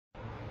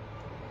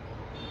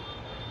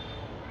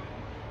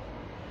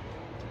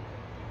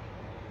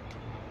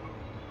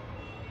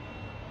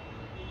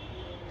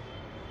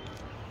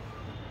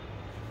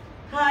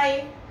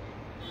Hi,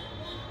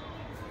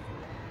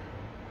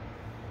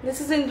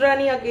 this is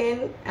Indrani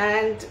again,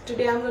 and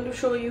today I'm going to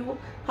show you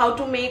how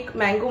to make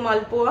mango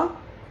malpua.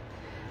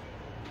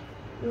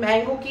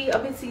 Mango की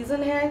अभी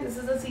season है. This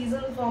is the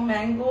season for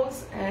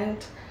mangoes,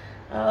 and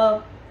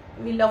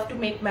we love to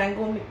make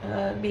mango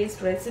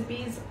based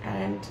recipes,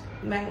 and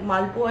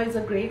malpua is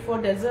a great for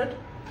dessert.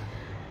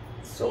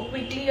 So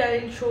quickly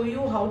I'll show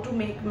you how to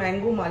make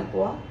mango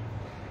malpua.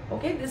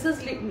 Okay, this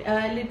is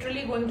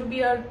literally going to be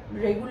a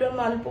regular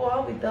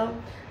malpua with the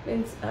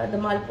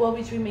malpua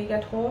which we make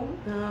at home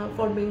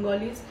for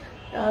Bengalis.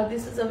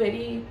 This is a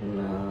very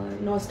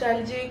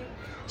nostalgic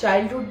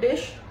childhood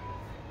dish.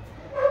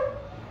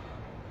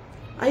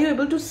 Are you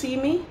able to see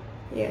me?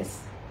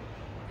 Yes.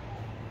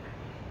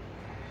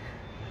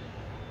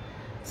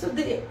 So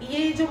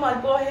ये जो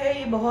malpua है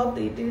ये बहुत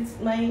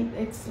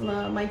it's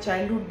my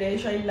childhood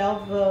dish. I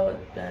love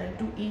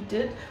to eat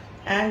it.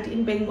 And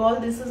in Bengal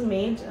this is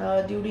made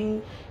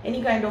during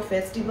any kind of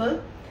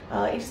festival.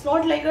 It's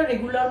not like a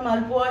regular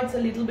malpua, it's a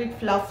little bit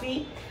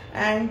fluffy,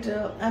 and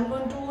I'm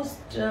going to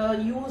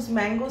use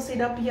mango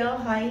syrup here.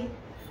 Hi,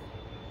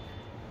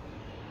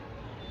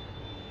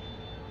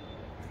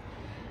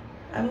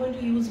 I'm going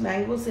to use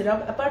mango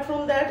syrup. Apart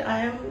from that,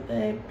 I am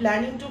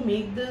planning to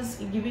make this,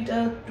 give it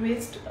a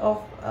twist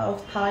of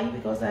Thai,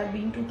 because I have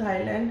been to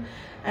Thailand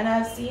and I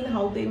have seen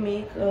how they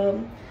make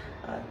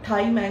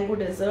Thai mango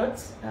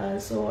desserts.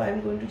 So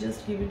I'm going to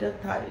just give it a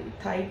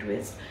Thai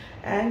twist,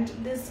 and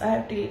this I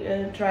have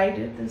tried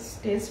it. This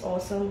tastes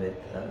awesome with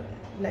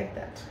like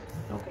that.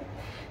 Okay,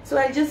 so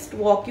I'll just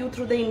walk you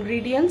through the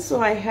ingredients. So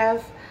I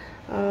have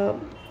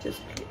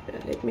just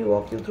let me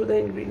walk you through the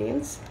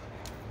ingredients.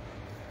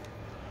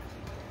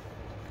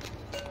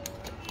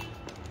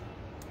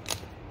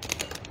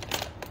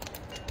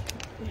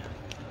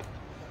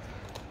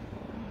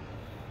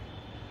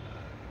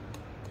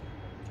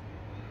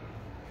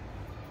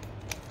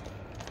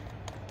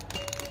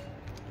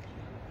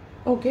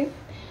 Okay,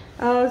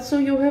 so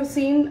you have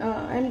seen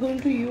I'm going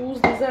to use,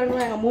 these are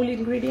my Amul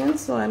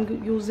ingredients. So I'm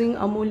using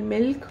Amul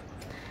milk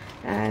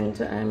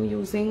and I'm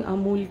using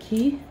Amul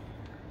ghee.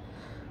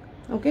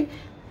 Okay,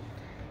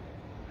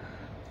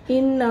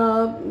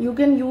 you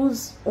can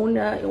use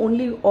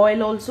only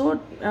oil also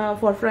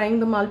for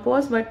frying the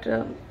malpuas, but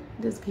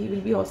this ghee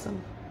will be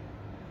awesome.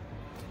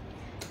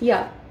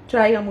 Yeah,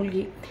 try Amul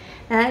ghee.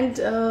 And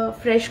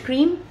fresh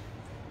cream.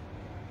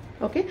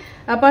 Okay,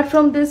 apart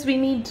from this we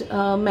need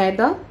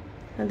maida.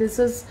 And this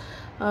is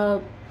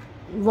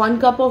 1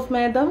 cup of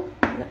maida.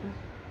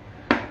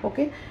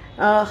 Okay,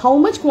 how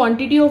much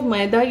quantity of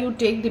maida you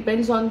take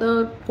depends on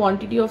the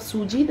quantity of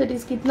suji. That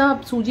is, कितना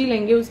आप सूजी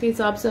लेंगे उसके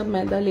हिसाब से आप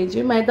मैदा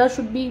लीजिए. मैदा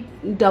should be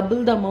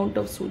double the amount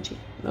of suji.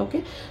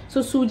 Okay,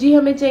 so सूजी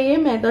हमें चाहिए,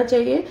 मैदा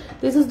चाहिए.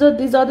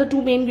 These are the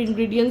two main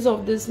ingredients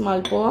of this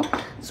malpua: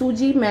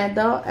 suji,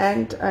 maida,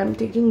 and I'm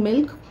taking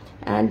milk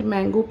and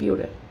mango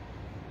puree.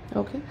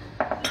 Okay,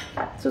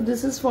 so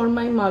this is for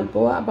my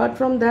malpua. Apart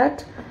from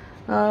that,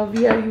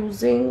 we are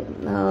using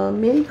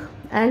milk,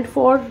 and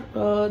for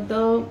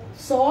the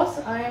sauce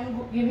I am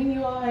telling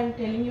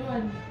you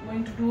I'm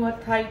going to do a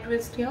Thai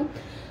twist here.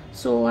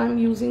 So I'm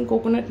using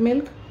coconut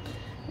milk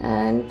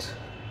and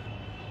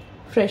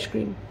fresh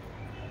cream.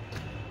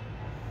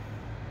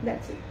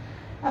 That's it.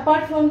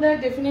 Apart from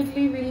that,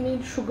 definitely we'll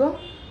need sugar.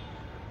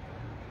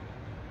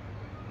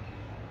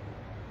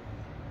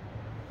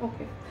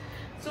 Okay,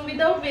 so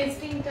without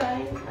wasting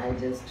time, I'll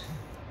just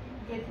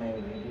get my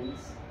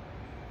ingredients.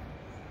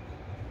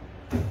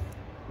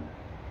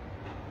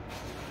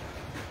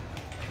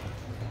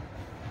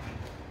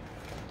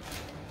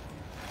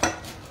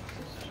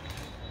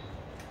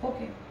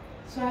 Okay,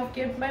 so I have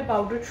kept my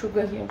powdered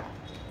sugar here.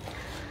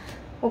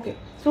 Okay,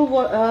 so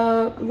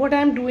what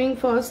I am doing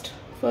first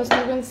you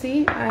can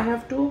see I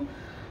have to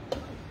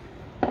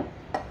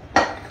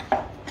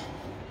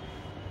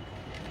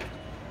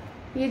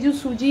ये जो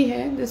सूजी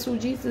है, this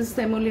सूजी is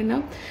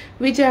semolina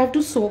which I have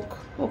to soak.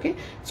 Okay,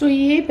 so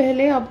ये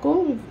पहले आपको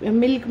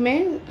milk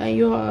में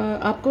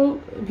आपको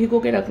भिगो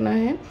के रखना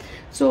है.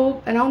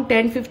 So around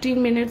 10-15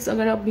 minutes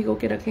अगर आप भिगो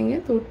के रखेंगे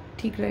तो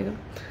ठीक रहेगा.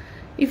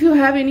 If you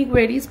have any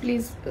queries,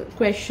 please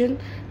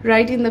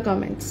write in the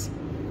comments.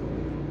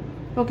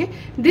 Okay,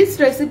 this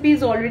recipe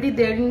is already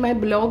there in my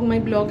blog. My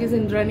blog is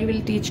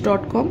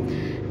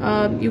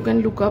indranivillteach.com. You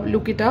can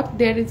look it up.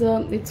 There is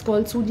it's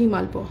called suji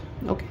malpua.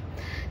 Okay,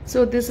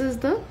 so this is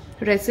the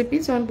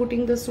recipe. So I'm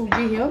putting the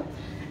suji here,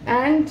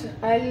 and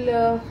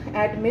I'll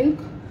add milk.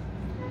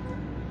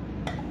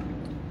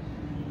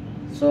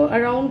 So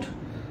around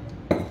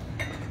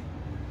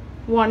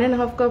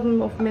 1.5 cup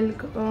of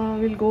milk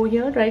will go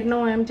here. Right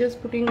now I am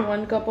just putting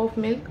 1 cup of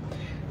milk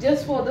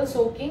just for the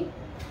soaking.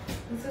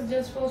 This is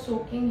just for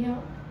soaking here.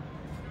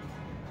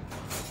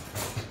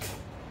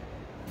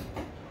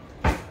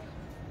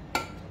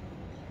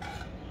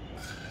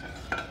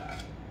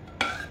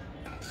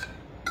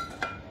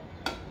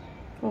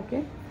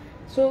 Okay,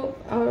 so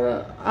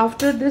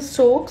after this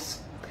soaks,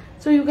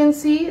 so you can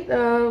see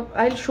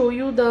I'll show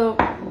you the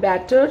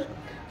batter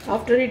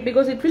after it,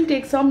 because it will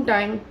take some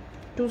time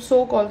to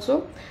soak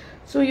also.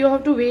 so you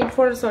have to wait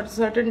for a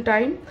certain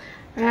time,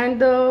 and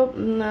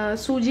the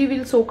suji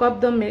will soak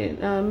up the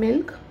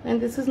milk.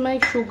 And this is my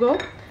sugar,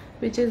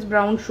 which is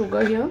brown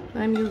sugar. Here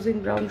I am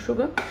using brown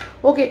sugar.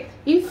 Okay,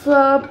 if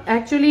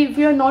actually if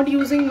you are not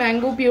using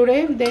mango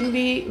puree, then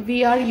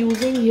we are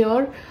using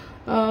here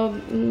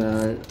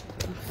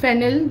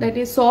fennel, that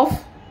is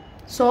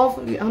सौफ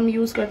हम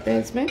use करते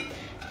हैं इसमें.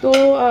 तो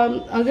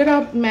अगर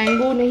आप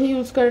mango नहीं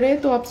use कर रहे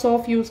तो आप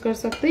सौफ यूज़ कर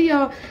सकते हैं,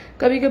 या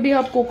कभी कभी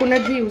आप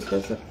कोकोनट भी यूज़ कर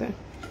सकते हैं.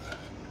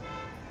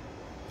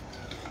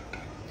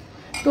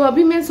 तो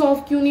अभी मैं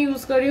सौफ क्यों नहीं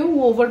यूज़ कर रही हूँ,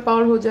 वो ओवर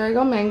पावर हो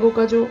जाएगा. मैंगो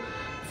का जो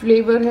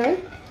फ्लेवर है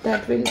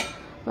दैट विल.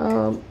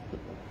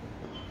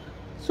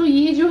 सो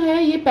ये जो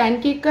है ये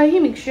पैनकेक का ही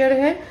मिक्सचर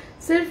है,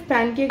 सिर्फ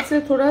पैनकेक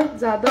से थोड़ा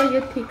ज़्यादा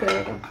ये थिक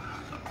रहेगा.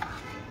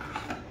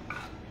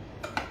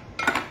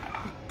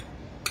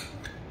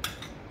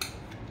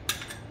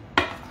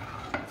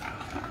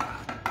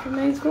 तो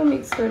मैं इसको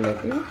मिक्स कर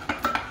लेती हूँ.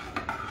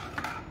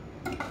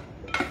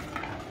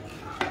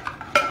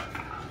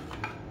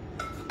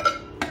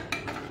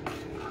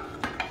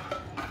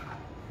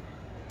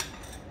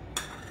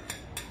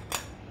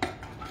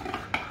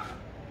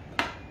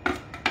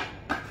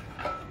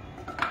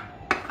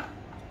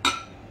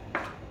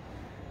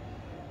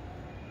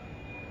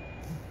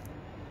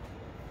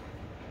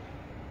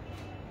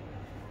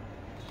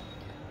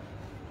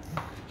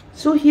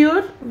 So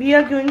here we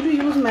are going to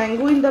use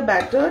mango in the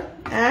batter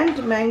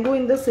and mango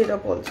in the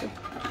syrup also.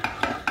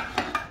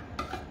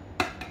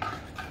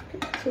 Okay,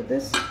 so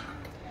this,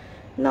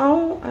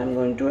 now I'm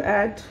going to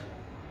add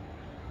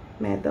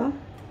मैदा.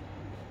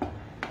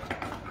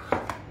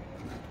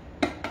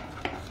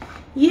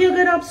 ये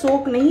अगर आप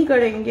सोक नहीं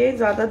करेंगे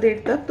ज़्यादा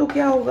देर तक तो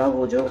क्या होगा,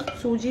 वो जो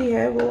सूजी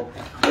है वो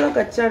थोड़ा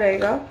कच्चा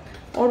रहेगा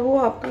और वो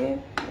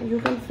आपके यू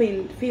कैन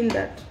फील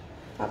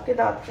दैट आपके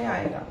दांत में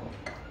आएगा,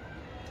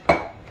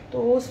 तो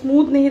वो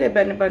स्मूथ नहीं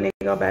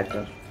बनेगा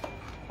बैटर.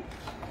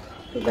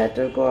 तो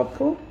बैटर को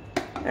आपको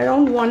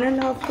अराउंड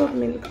 1.5 कप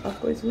मिल्क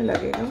आपको इसमें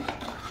लगेगा.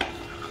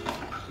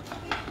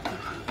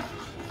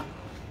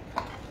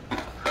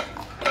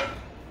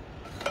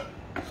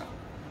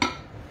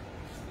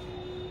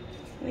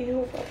 आई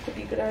होप आपको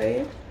दिख रहा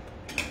है.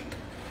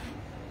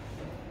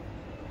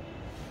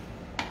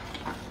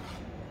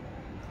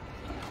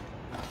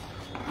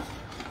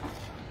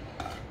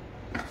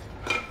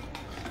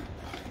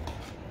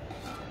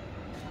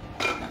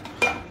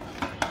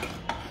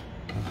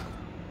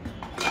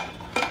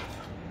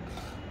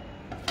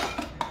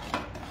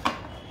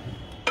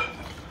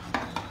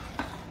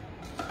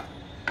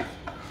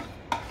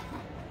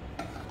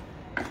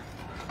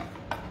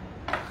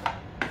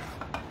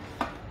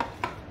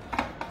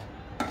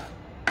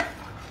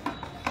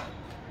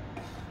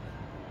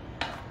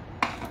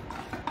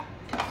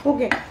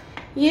 ओके,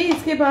 ये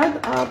इसके बाद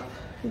आप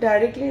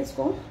डायरेक्टली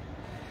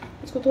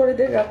इसको थोड़ी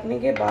देर रखने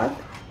के बाद,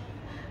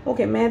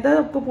 ओके, मैदा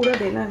आपको पूरा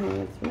देना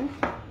है इसमें,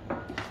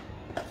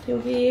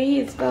 क्योंकि यही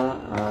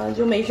इसका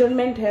जो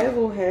मेजरमेंट है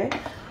वो है,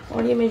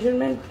 और ये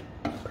मेजरमेंट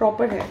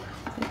प्रॉपर है.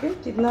 ओके,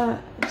 जितना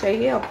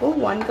चाहिए आपको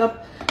 1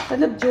 कप,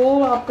 मतलब जो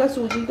आपका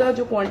सूजी का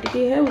जो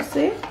क्वांटिटी है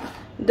उससे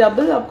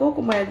डबल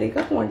आपको मैदे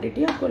का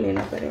क्वांटिटी आपको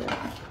लेना पड़ेगा.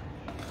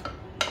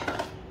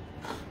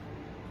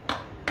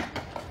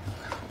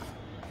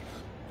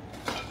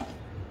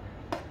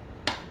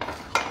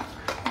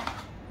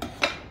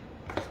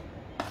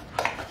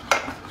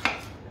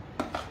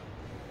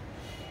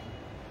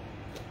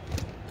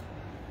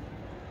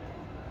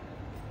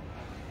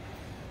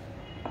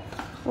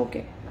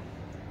 ओके,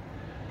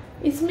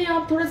 इसमें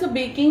आप थोड़ा सा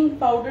बेकिंग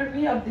पाउडर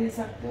भी आप दे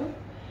सकते हो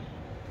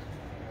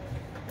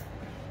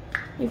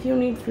if you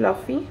need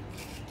fluffy.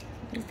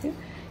 Okay,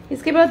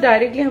 इसके बाद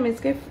डायरेक्टली हम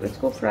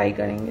इसको फ्राई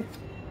करेंगे.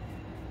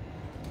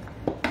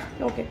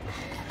 ओके,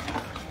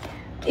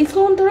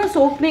 इसको हम थोड़ा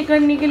सोक नहीं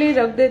करने के लिए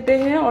रख देते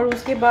हैं, और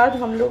उसके बाद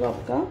हम लोग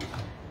आपका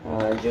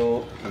जो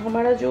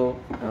हमारा जो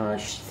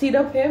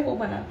सिरप है वो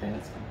बनाते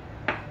हैं इसका.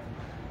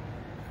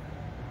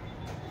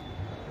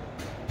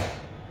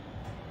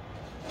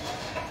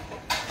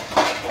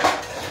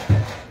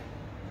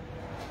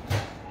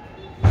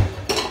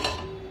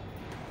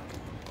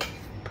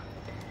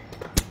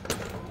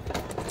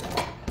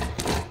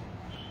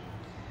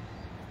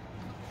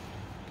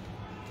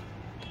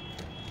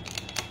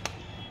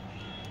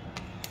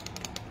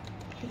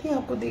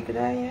 आपको दिख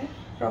रहा है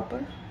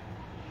प्रॉपर.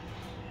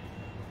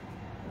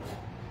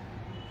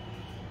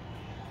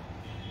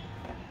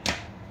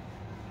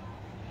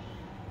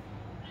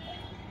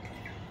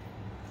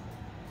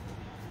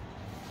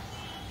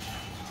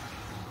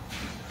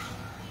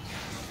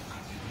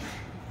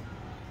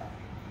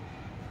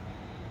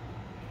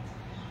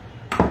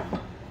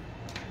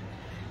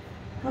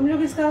 हम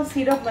लोग इसका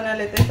सिरप बना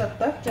लेते हैं तब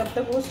तक, जब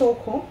तक वो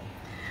सोक हो.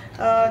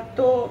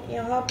 तो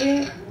यहाँ पे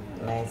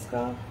मैं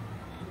इसका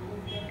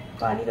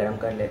पानी गरम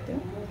कर लेती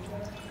हूँ.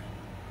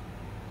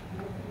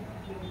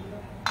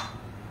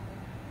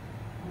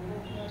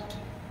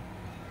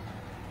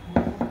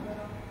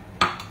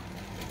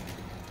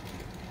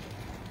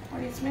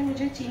 और इसमें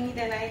मुझे चीनी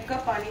देना है. 1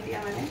 कप पानी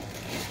दिया मैंने.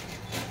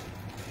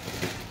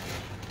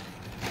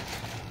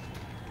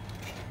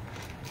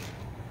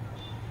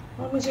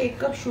 अब मुझे 1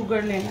 कप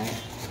शुगर लेना है।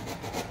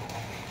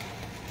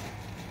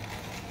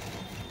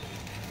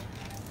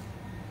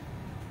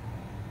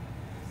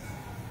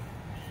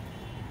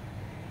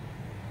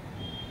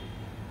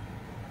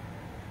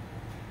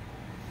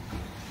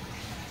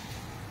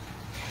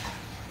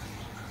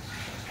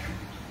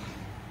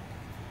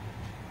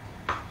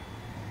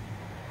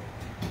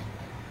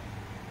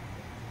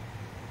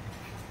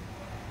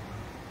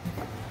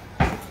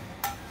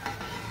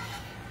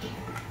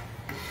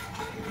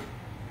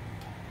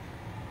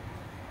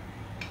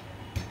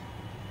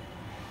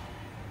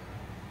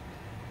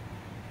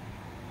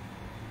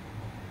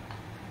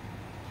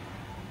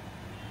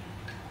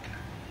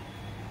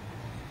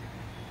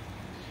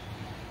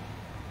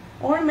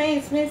 और मैं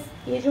इसमें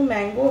ये जो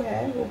मैंगो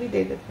है वो भी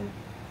दे देती हूँ।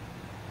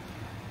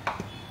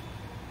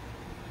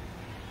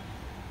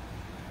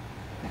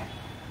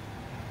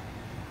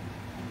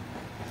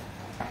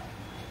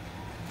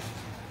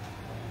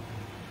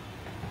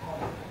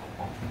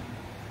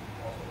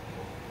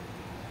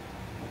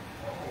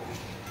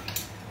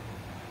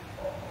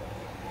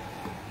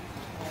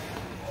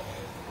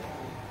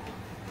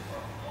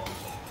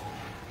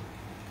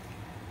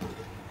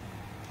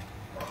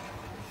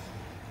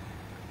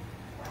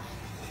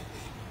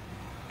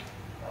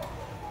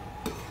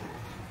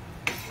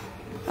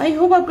 आई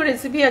होप आपको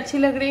रेसिपी अच्छी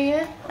लग रही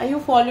है। Are you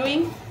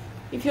following?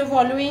 If you are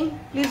following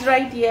please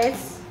right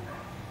yes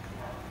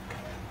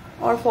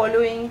और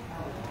following,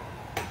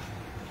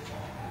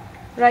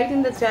 right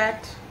in the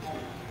chat.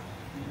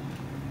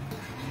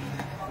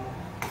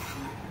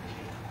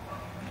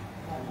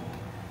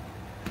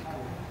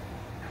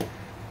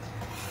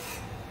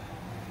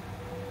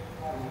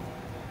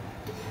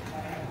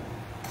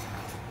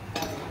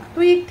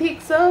 तो एक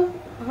थिक सा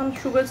हम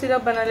शुगर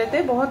सिरप बना लेते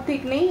हैं, बहुत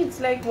थिक नहीं,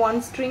 it's like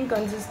 1 string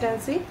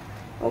consistency.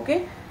 Okay,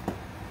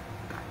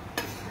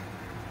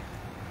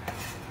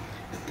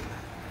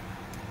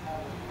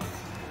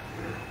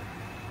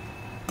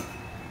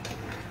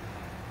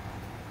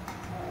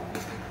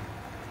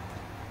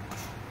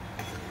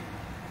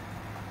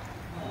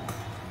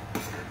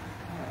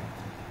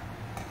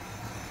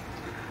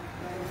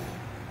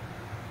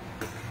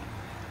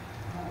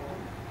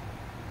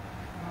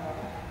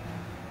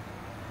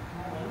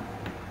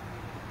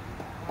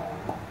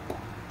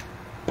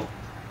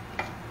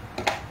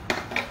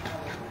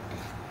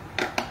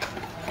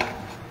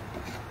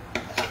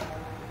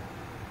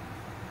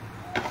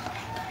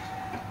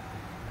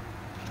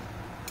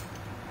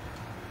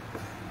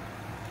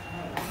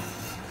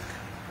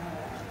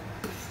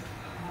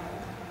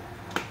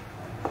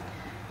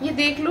 ये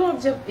देख लो अब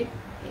जब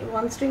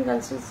 1 स्ट्रिंग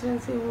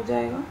कंसिस्टेंसी हो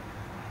जाएगा।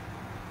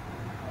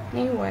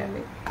 नहीं हुआ है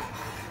अभी।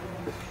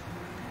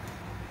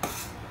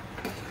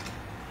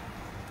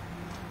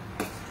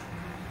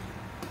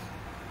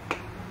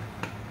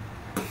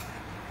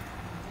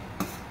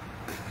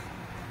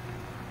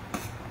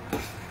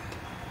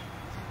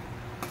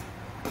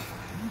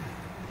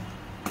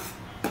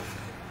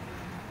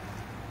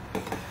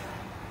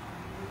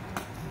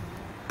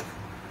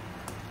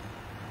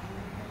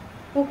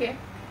 ओके,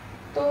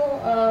 तो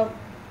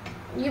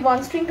ये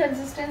 1 स्ट्रिंग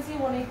कंसिस्टेंसी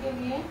होने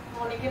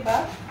के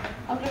बाद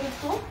हम लोग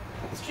इसको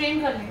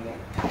स्ट्रेन कर लेंगे।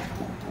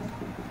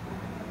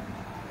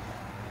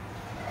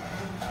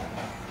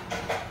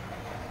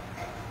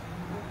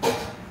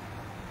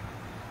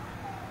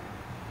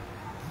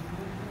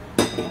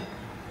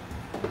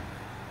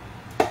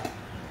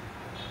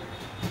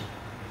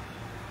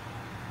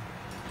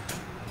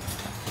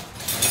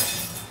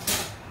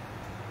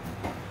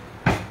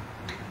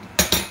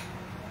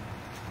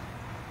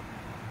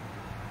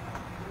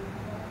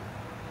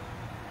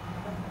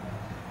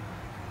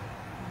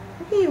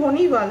 ये होने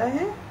ही वाला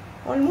है,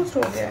 ऑलमोस्ट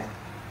हो गया है।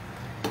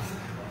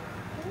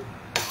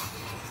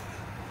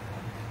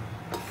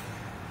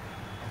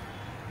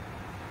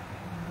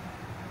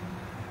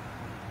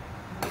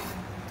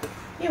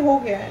 ये हो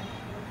गया है।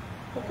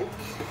 ओके,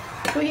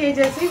 तो ये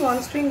जैसे ही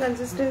 1 स्ट्रिंग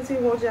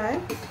कंसिस्टेंसी हो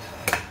जाए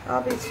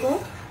आप इसको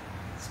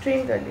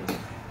स्ट्रेन कर लीजिए।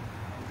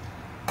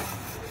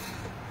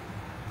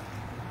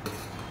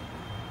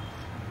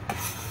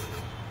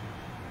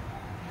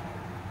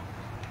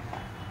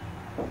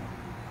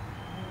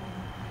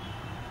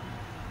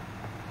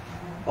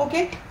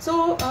 Okay, so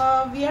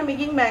we are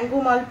making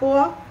mango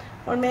मालपुआ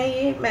और मैं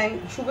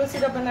ये शुगर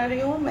सिरप बना रही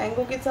हूँ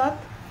मैंगो के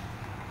साथ।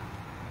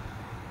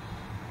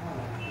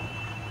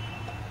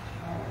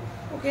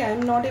 Okay, I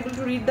am not able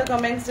to read the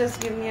comments,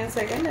 just give me a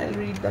second, I will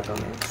read the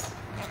comments.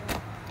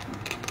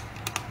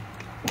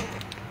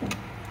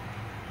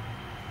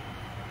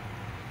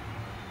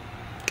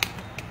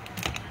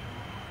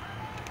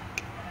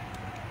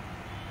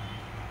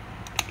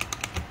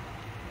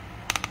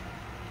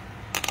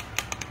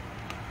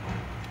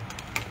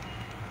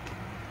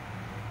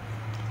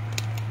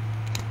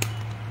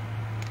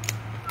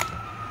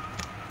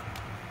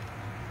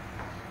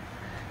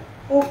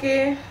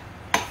 Okay.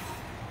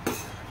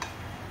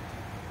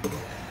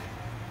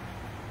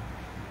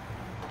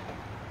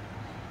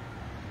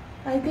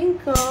 I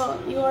think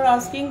you are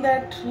asking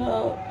that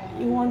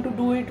you want to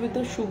do it with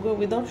the sugar,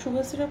 without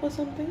sugar syrup or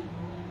something.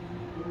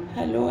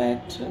 hello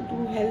at do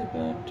help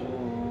at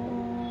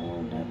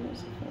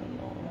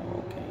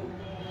okay.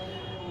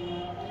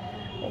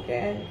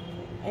 Okay,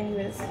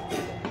 anyways,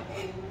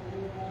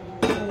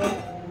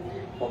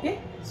 okay,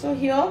 so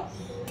here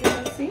you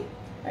can see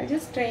I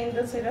just strain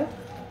the syrup.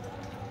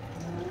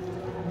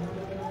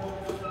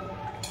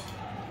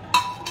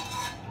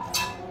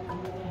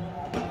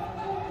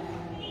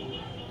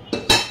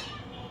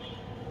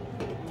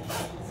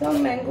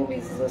 Some mango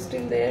pieces are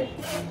still there,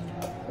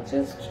 so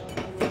just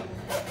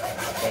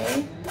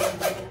strain,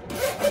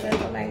 and then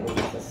the mango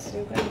pieces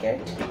you can get.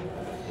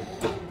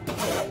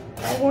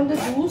 I want the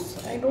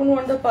juice, I don't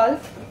want the pulp.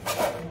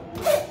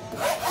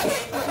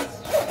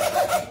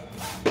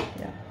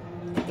 Yeah,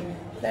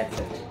 that's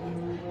it.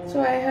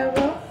 So I have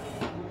a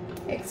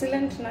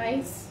excellent,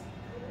 nice,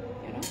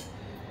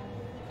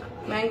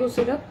 mango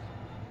syrup,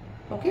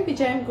 okay,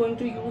 which I am going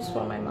to use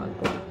for my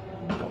malpua.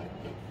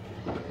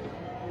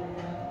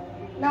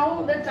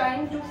 Now the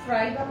time to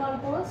fry the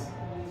malpuas.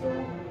 So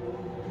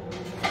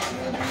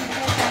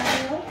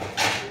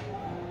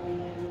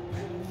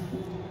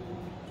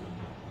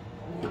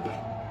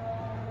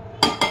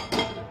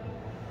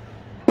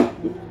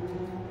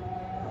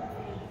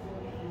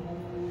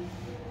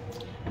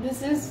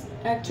this is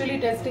actually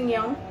tasting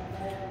yum.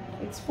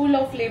 It's full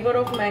of flavor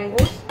of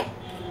mangoes.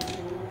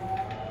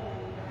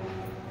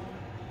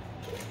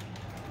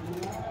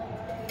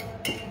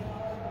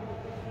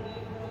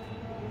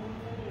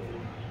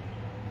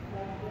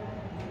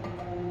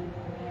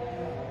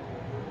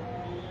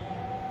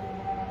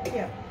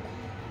 Yeah.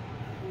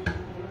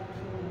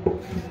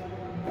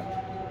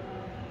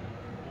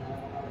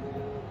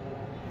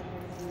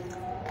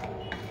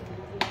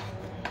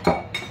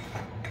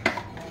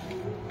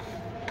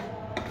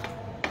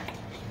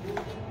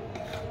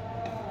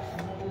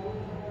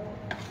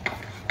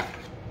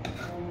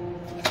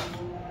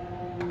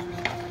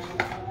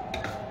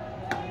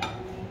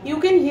 You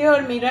can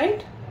hear me,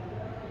 right?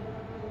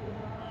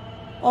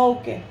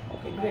 Okay,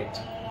 okay, great.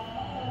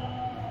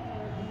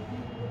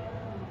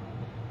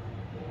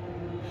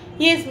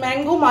 Yes,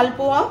 mango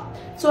malpua.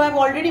 So I've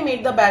already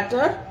made the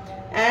batter,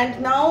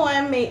 and now I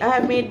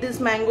have made this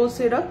mango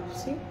syrup.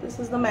 See, this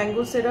is the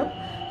mango syrup.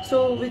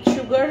 So with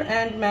sugar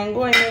and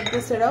mango I made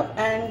the syrup,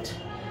 and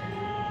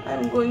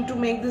I'm going to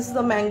make this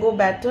the mango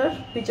batter,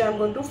 which I'm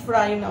going to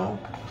fry now.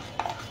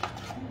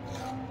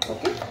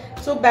 Okay,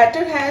 so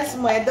batter has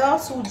maida,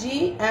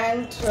 suji,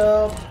 and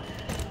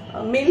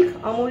milk,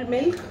 Amul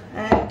milk,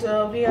 and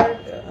we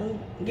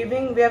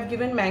have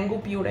given mango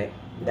puree.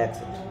 That's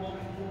it.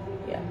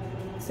 Yeah,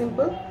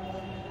 simple.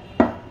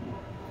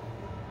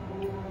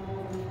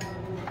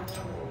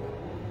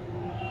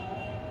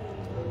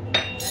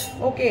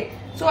 Okay,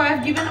 so I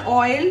have given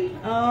oil.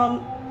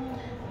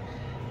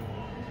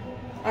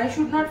 I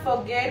should not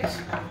forget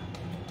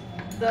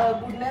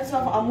the goodness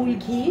of Amul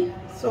ghee.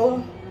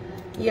 So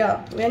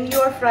yeah, when you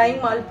are frying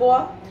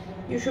malpua,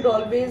 you should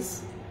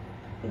always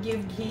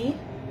give ghee.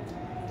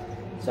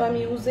 So I'm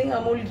using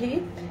Amul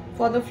ghee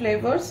for the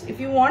flavors. If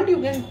you want,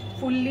 you can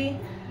fully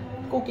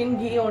cook in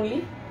ghee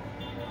only.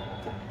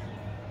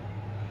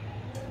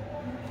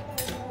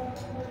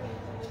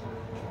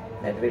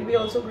 That will be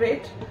also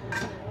great.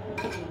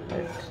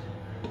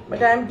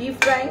 But I am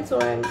deep frying,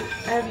 so I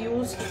have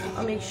used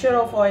a mixture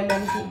of oil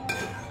and ghee.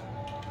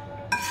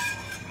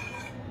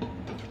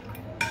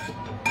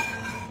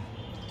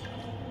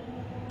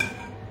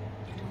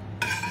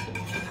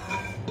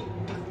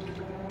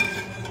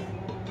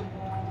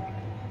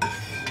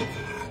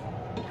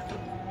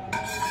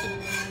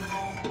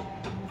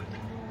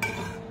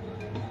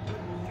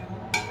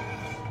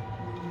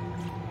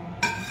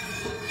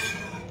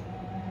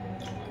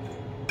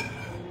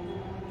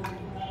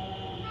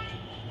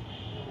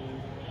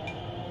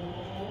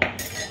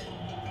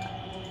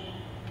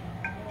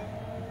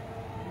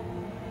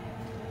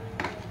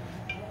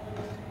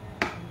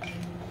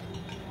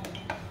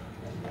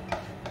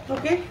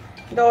 Okay,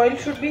 the oil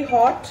should be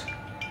hot,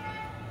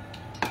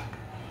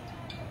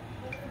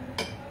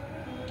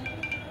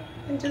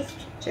 and just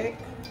check.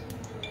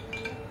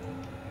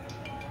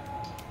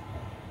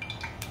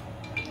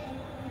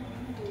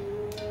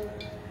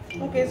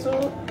 Okay,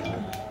 so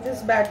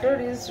this batter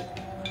is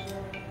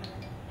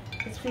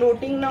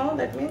floating now.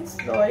 That means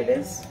the oil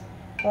is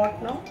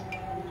hot now,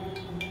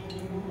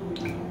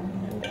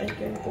 and I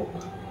can cook.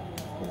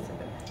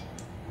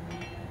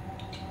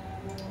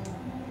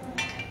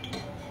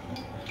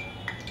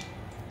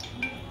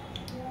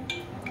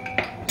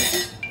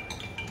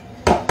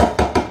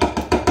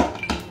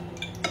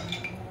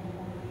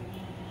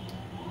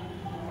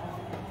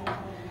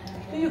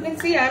 You can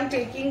see I am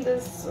taking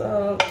this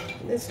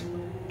this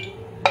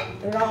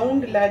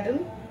round laden,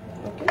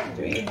 okay,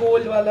 जो ये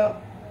गोल वाला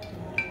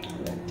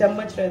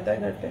चम्मच रहता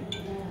है घर पे,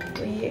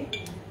 तो ये,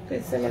 तो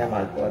इससे मेरा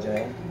मालपुआ जो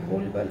है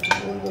गोल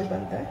गोल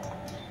बनता है.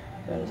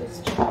 तो I am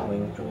just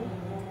going to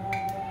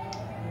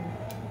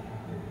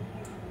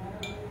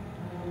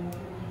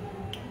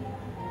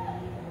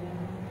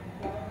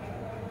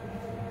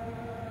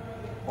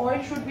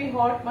oil should be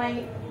hot.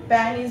 My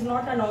pan is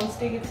not a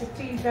non-stick, it's a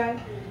steel pan,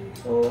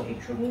 so it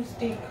shouldn't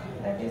stick.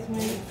 That is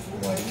my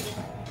worry.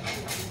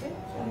 Okay,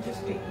 so I'm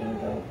just taking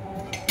the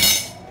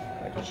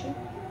partition.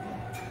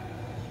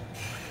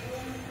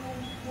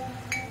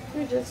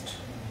 You just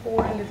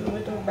pour a little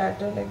bit of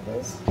batter like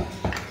this.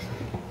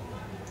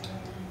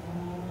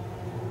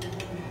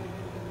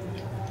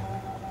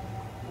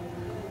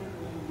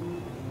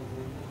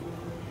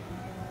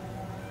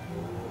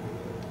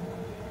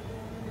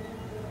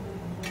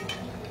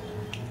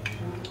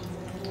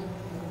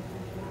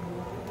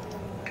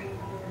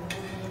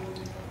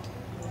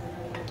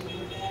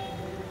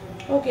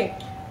 Okay,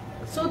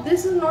 so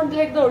this is not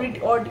like the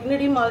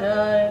ordinary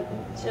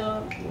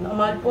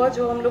मालपुआ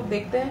जो हम लोग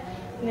देखते हैं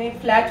नहीं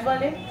flat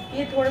वाले,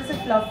 ये थोड़े से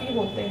फ्लफी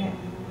होते हैं.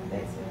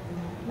 जैसे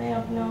मैं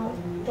अपना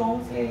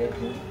टॉन्ग्स ले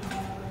लेती हूँ.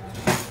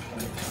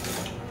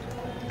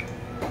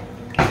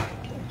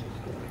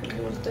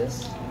 Use this.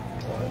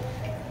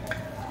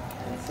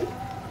 See?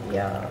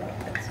 Yeah,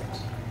 that's it.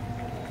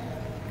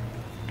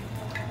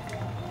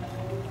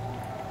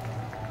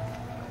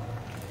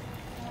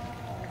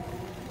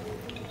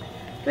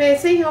 तो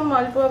ऐसे ही हम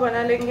मालपुआ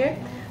बना लेंगे.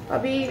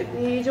 अभी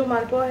ये जो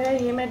मालपुआ है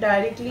ये मैं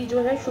डायरेक्टली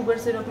जो है शुगर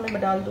सिरप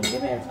में डाल दूंगी.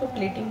 मैं इसको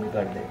प्लेटिंग भी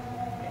कर देती.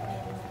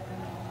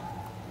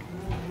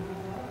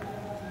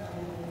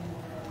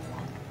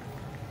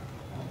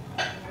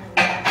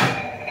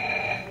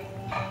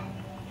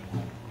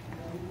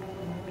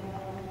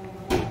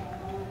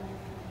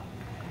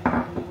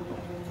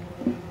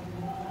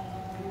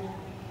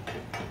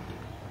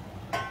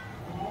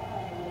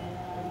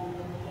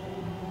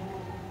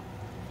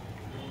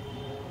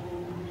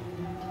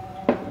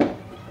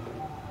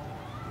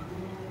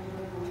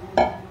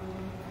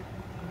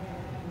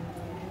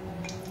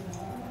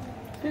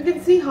 You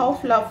can see how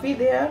fluffy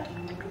they are.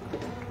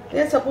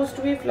 They are supposed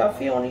to be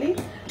fluffy only.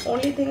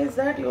 Only thing is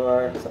that you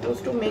are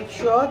supposed to make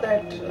sure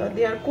that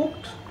they are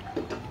cooked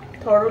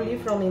thoroughly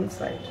from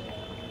inside.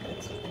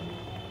 That's it.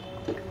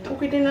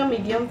 Cook it in a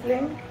medium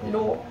flame,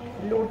 low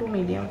to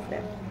medium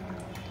flame.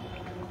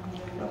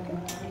 Okay.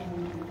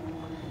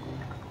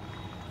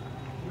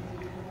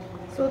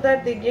 So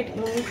that they get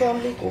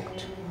uniformly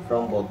cooked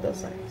from both the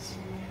sides.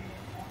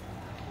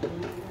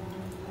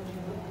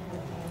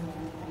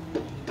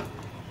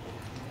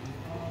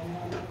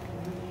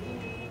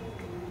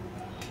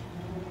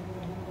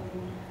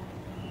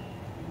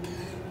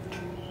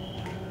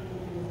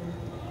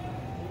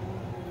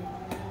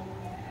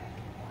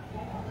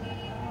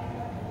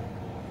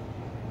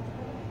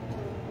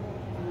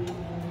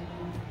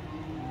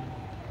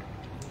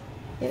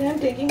 Then I am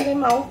taking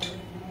them out,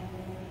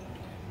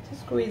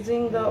 just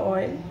squeezing the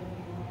oil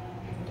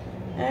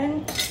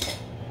and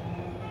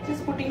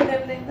just putting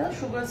them in the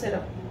sugar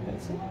syrup.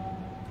 See?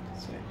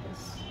 Just like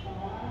this.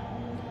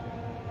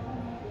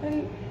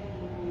 And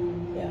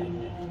yeah.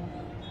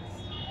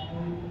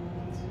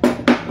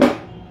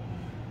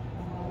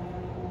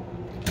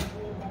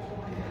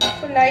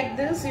 So like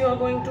this, you are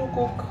going to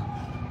cook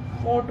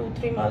more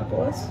 2-3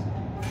 malpuas.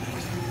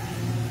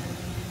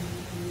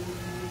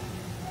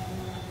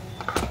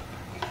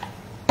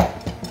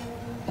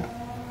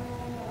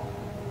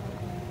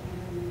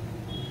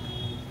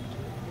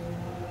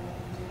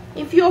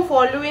 If you are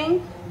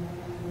following,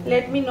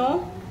 let me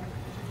know.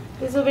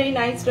 It's a very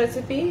nice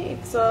recipe.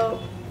 It's a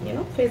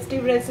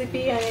festive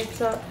recipe, and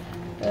it's a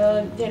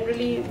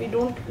generally we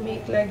don't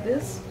make like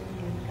this,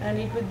 and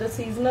eat with the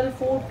seasonal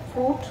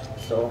fruit.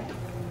 So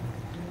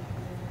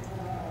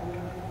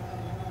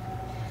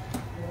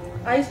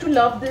I used to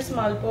love this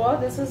malpua.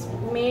 This is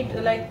made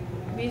like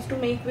we used to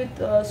make with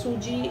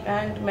suji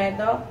and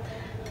maida,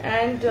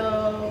 and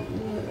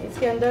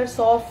इसके अंदर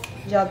सौंफ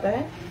जाता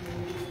है,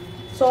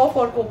 सौंफ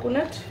और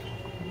coconut.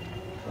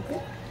 Okay,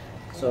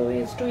 so we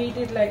used to eat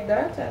it like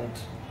that, and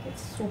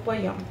it's super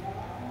yum.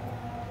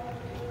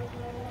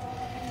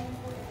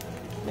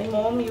 My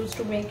mom used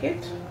to make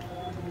it.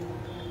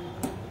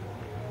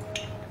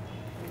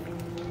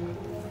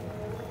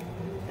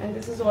 And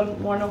this is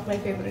one of my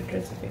favorite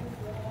recipes.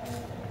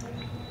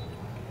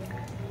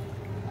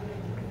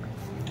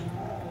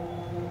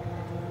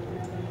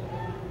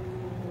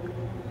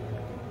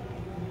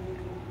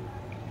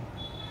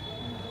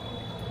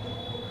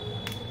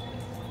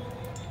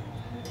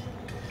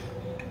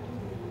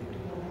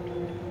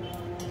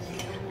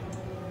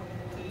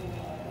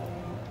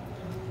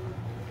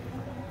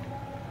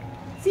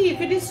 See,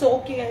 if it is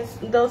soaking,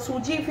 the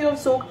suji, if you have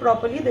soaked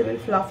properly, they will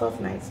fluff up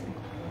nicely.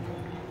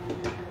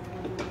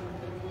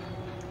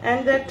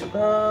 And that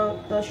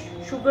the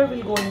sugar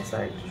will go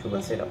inside,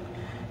 sugar syrup.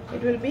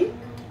 It will be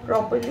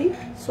properly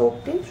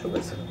soaked in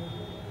sugar syrup.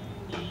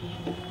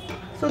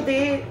 So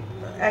they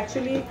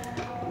actually,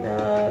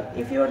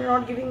 if you are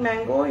not giving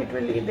mango,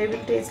 they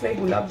will taste like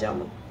gulab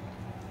jamun.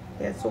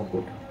 They are so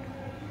good.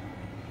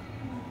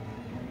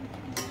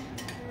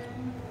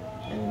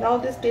 And now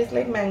this tastes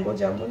like mango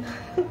jamun.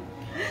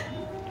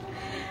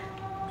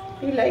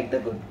 You like the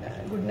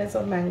goodness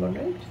of mango,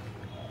 right?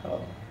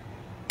 Oh.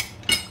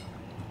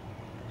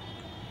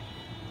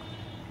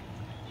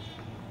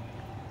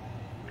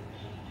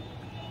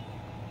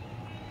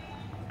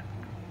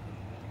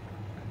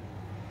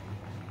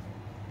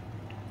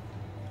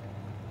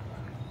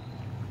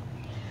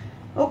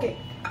 Okay,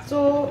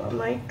 so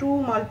my 2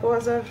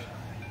 malpuas are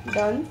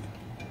done.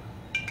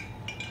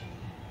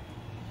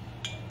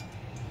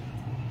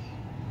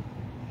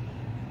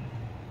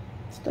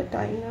 It's the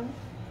time now.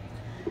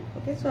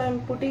 Okay, so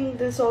I'm putting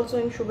this also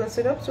in sugar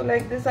syrup. So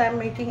like this, I'm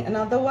making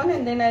another one,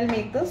 and then I'll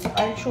make this.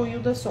 I'll show you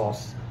the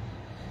sauce.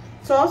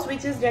 Sauce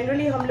which is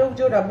generally हम लोग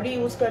जो रबड़ी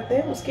use करते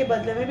हैं उसके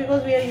बदले में,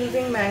 because we are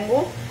using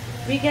mango,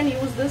 we can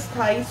use this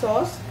Thai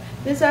sauce.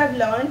 This I've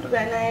learned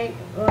when I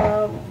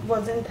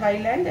was in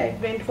Thailand. I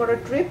went for a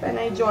trip and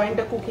I joined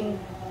a cooking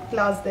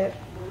class there.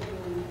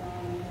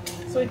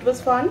 So it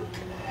was fun.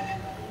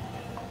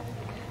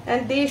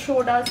 And they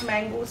showed us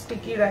mango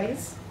sticky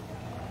rice,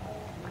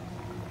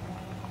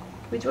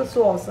 which was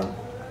so awesome.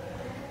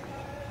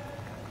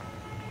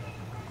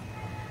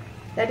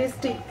 That is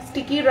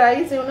sticky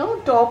rice, you know,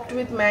 topped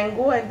with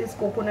mango and this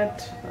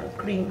coconut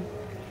cream.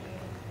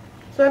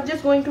 So I'm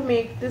just going to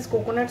make this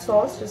coconut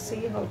sauce. Just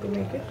see how to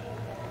make it.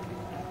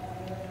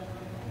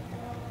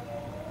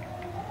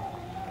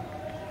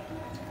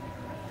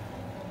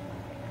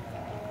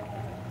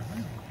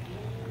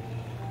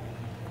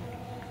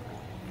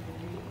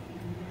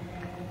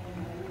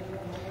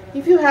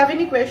 If you have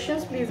any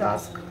questions, please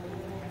ask.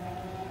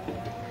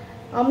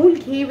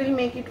 Amul ghee will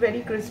make it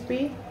very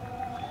crispy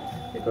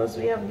because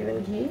we have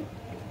given ghee,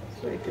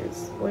 so it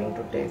is going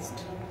to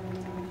taste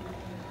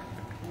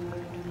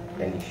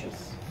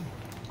delicious.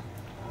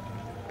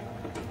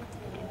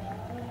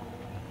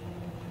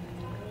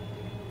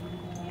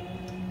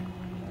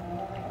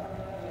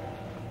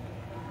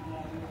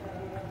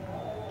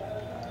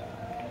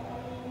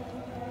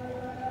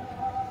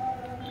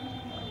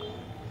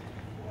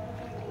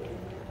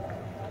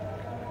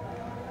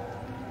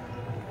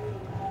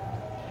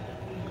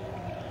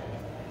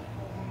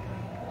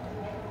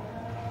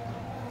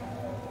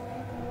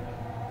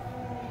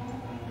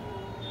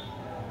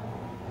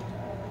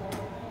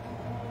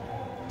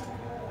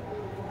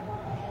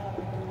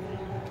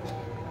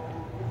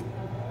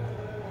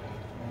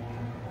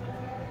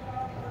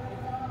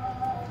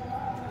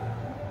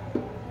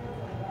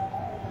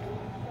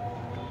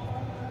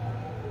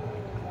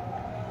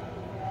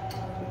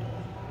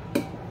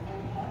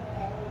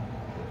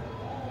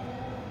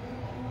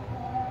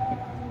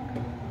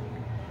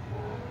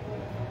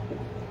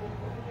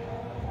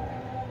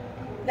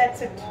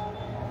 That's it.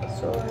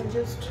 So I'll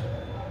just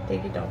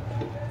take it out.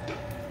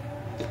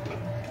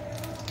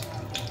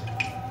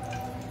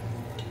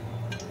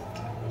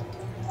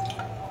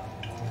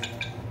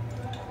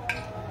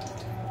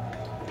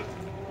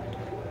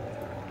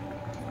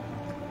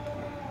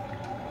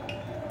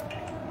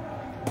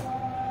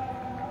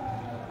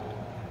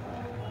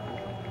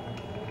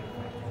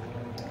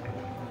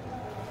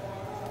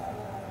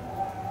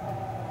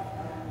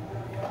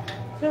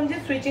 So I'm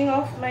just switching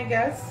off my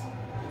gas.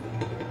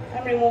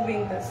 I'm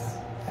removing this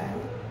pan.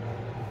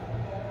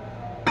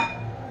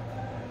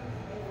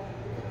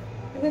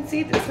 You can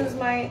see this is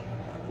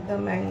the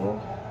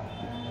mango.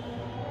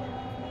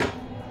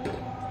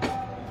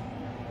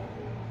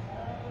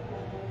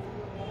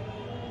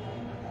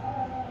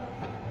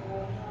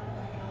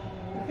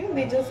 Okay,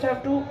 they just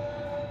have to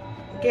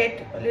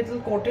get a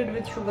little coated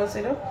with sugar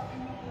syrup.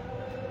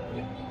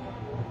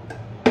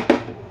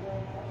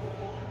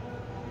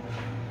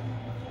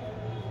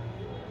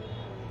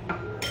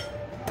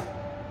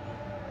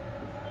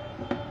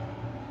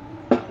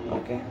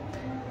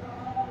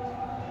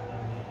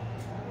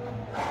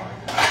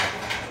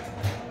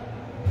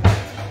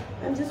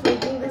 I'm just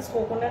making this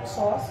coconut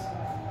sauce,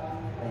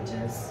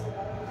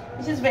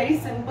 which is very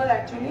simple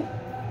actually.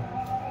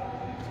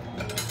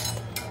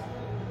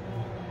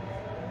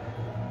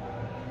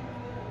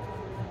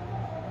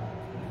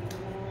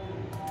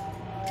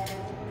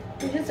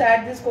 You just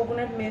add this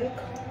coconut milk.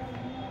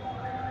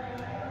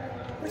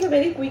 It's a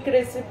very quick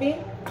recipe.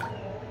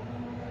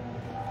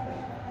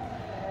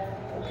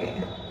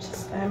 Okay,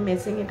 I'm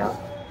messing it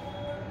up.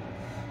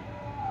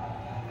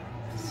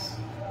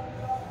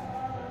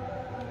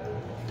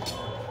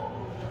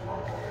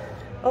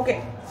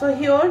 Okay, so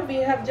here we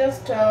have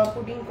just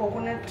putting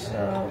coconut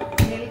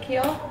milk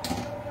here.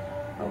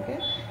 Okay,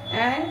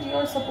 and you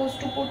are supposed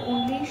to put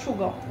only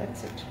sugar.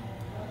 That's it.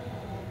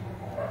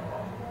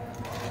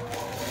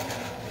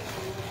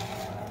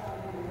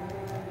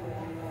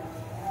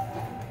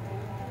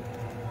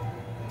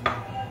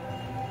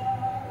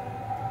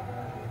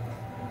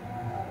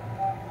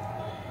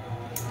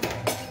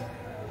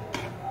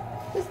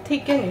 Just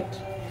thicken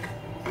it.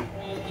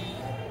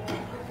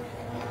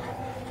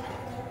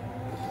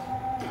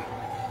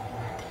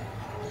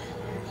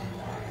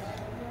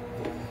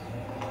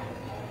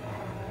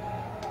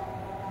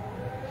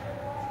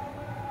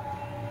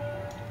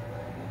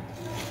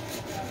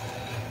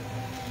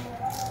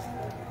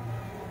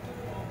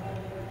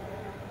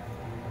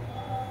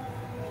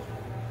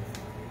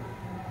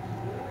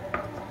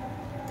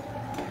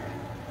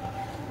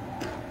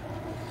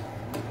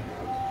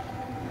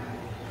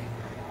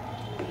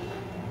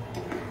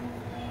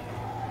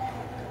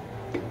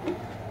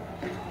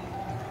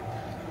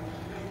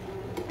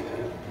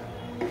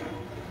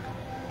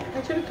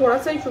 Actually थोड़ा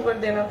सा ही sugar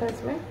देना था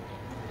इसमें.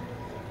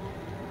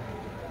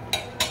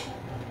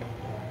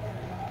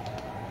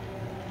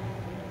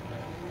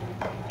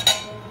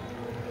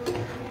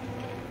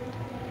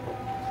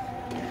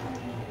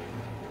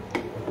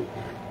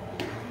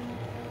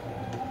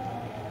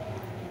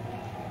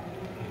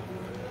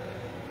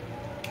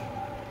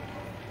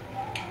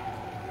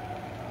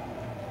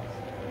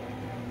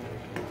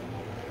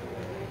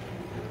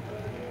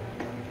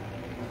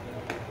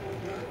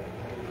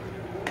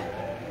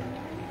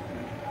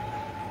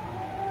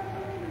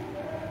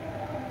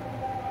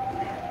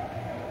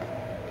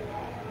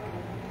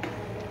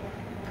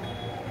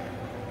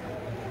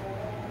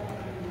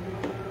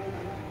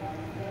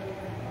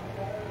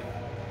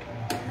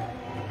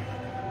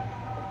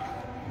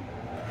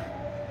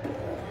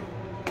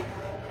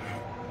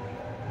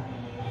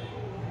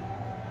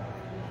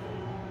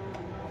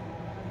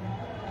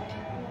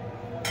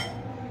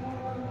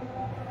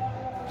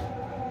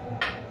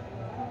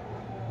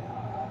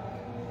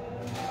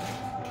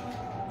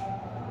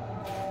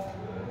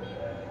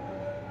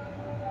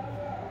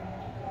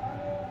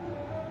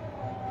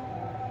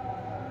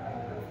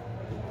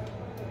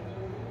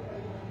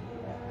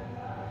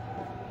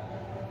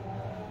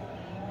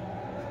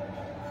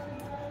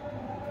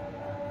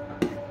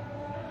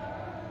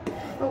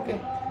 Okay,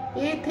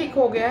 ये thick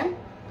हो गया है.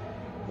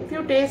 If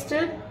you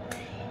tested,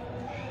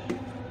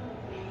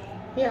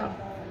 या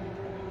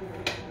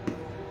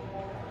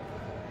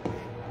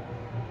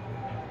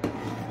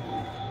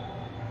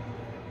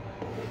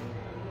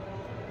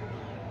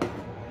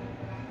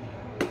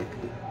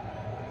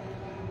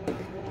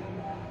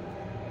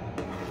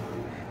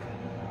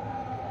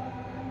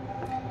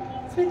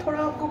इसमें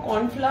थोड़ा आपको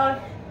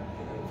cornflour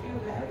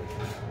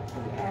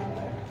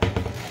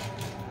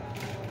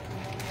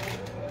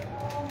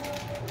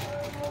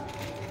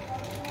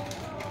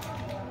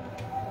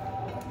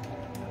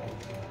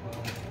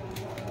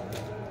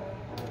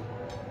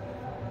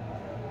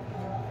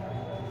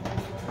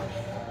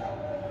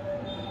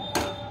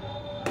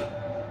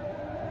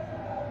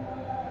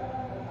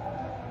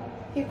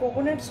the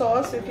coconut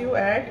sauce, if you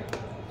add,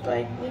 so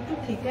I need to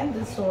thicken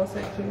this sauce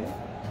actually.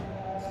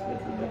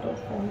 Little bit of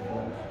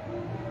cornflour.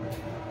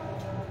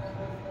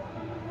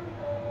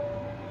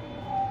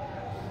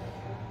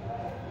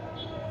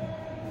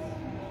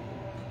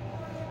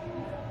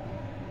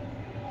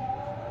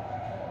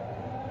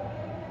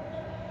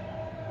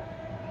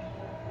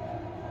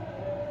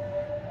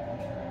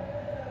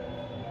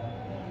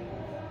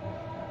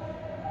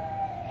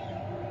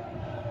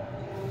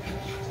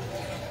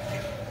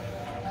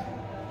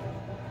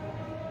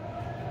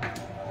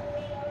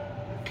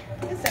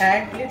 Just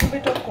add little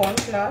bit of corn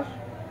flour.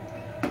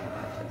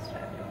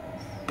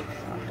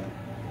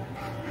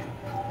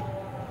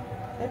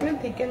 That will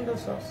thicken the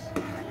sauce.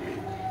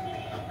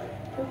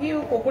 क्योंकि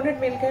वो coconut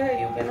milk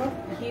है, you cannot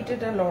heat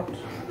it a lot.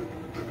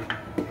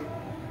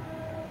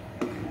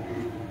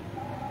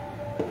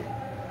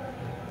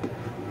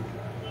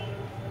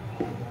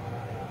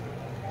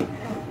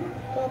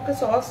 तो आपका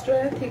sauce जो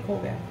है thick हो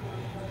गया.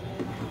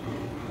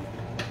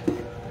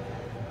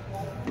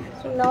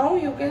 So now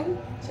you can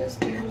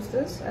just use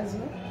this as a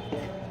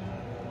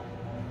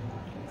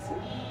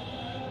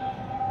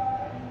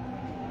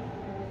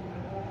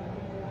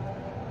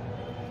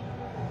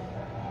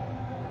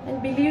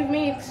and believe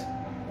me,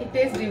 it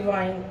tastes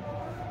divine.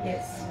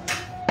 Yes,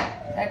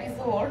 that is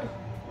the word.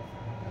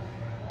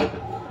 It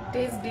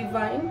tastes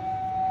divine,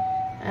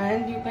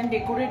 and you can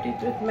decorate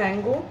it with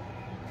mango.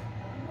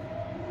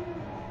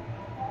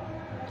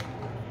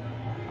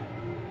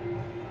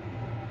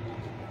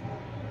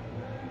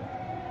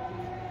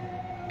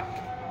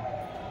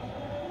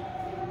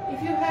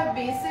 If you have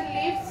basil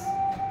leaves,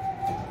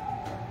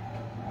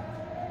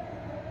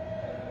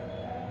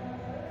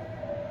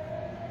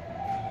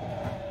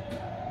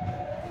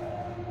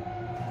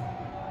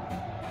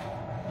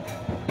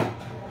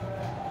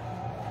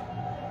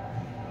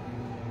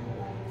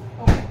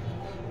 okay.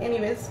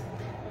 Anyways,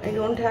 I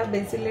don't have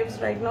basil leaves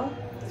right now,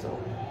 so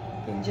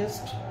we'll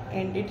just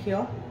end it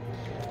here.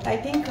 I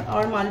think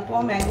our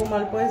malpua, mango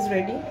malpua is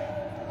ready.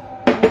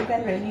 You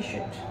can relish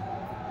it.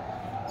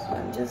 So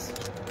I'm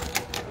just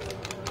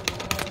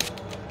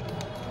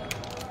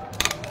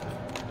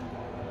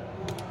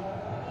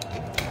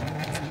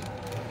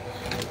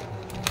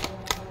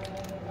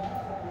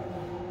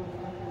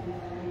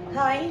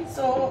Hi,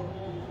 so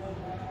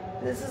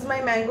this is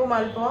my mango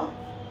malpua.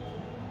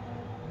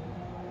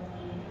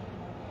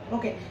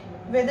 Okay,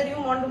 whether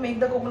you want to make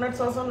the coconut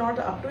sauce or not,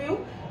 up to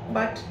you,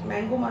 but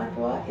mango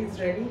malpua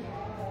is ready,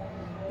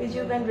 which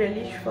you can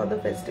relish for the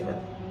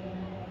festival.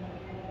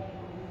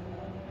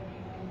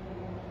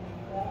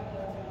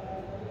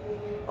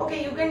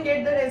 Okay, you can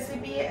get the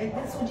recipe.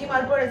 The suji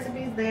malpua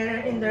recipe is there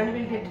at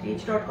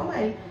indraniwillteach.com.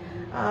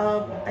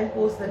 I'll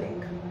post the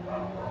link.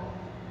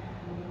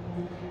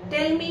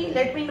 Tell me,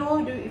 let me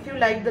know if you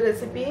like the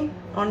recipe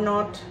or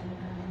not.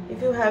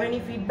 If you have any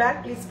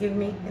feedback, please give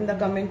me in the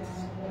comments.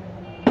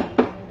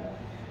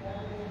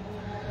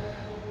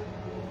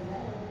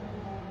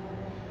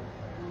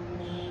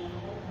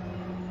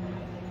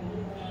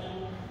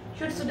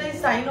 Should I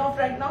sign off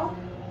right now?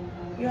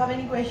 You have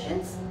any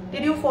questions?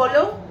 Did you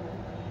follow?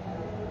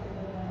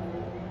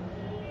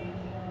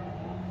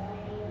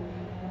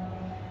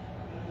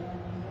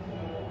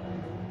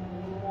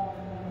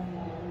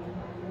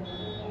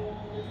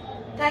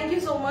 Thank you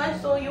so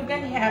much. So you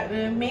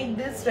can make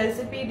this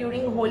recipe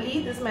during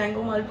Holi, this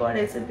mango malpua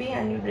recipe,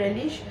 and you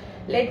relish.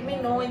 Let me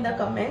know in the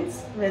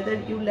comments whether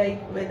you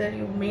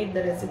made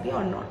the recipe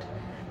or not.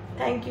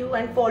 Thank you,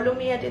 and follow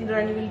me at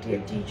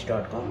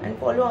indraniwillteach.com and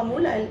follow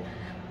Amul.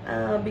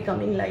 I'll be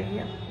coming live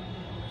here.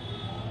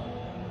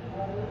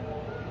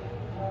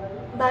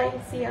 Bye.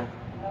 See ya.